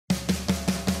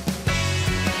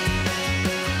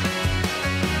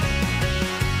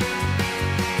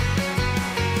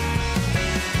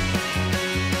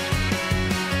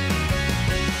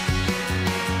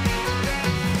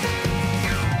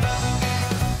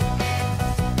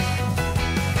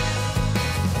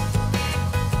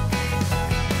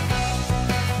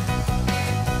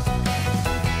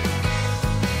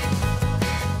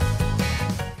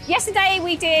Yesterday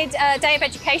we did a day of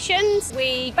education.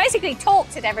 We basically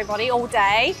talked to everybody all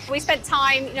day. We spent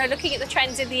time, looking at the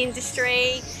trends in the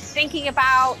industry, thinking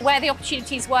about where the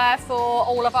opportunities were for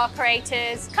all of our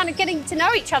creators, kind of getting to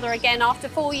know each other again after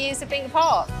 4 years of being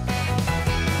apart.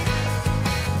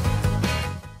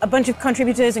 A bunch of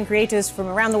contributors and creators from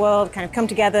around the world kind of come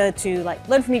together to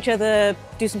learn from each other,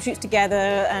 do some shoots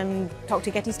together and talk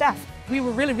to Getty staff. We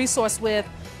were really resourced with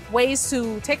ways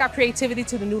to take our creativity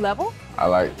to the new level. I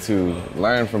like to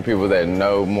learn from people that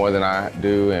know more than I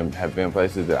do and have been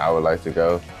places that I would like to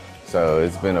go. So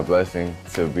it's been a blessing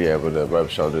to be able to rub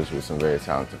shoulders with some very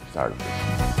talented photographers.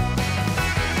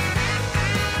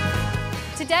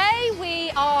 Today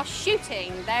we are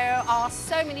shooting. There are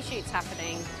so many shoots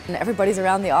happening. And everybody's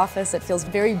around the office. It feels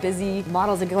very busy.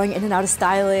 Models are going in and out of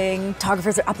styling.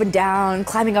 Photographers are up and down,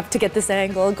 climbing up to get this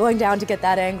angle, going down to get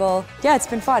that angle. Yeah, it's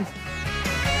been fun.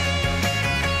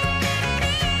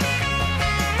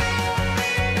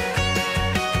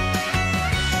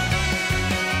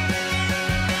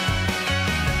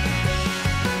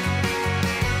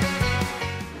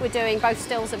 We're doing both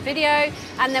stills and video,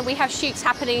 and then we have shoots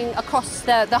happening across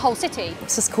the whole city.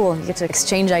 It's just cool. You get to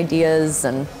exchange ideas,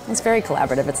 and it's very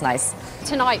collaborative. It's nice.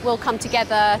 Tonight we'll come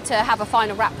together to have a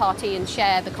final wrap party and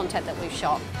share the content that we've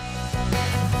shot.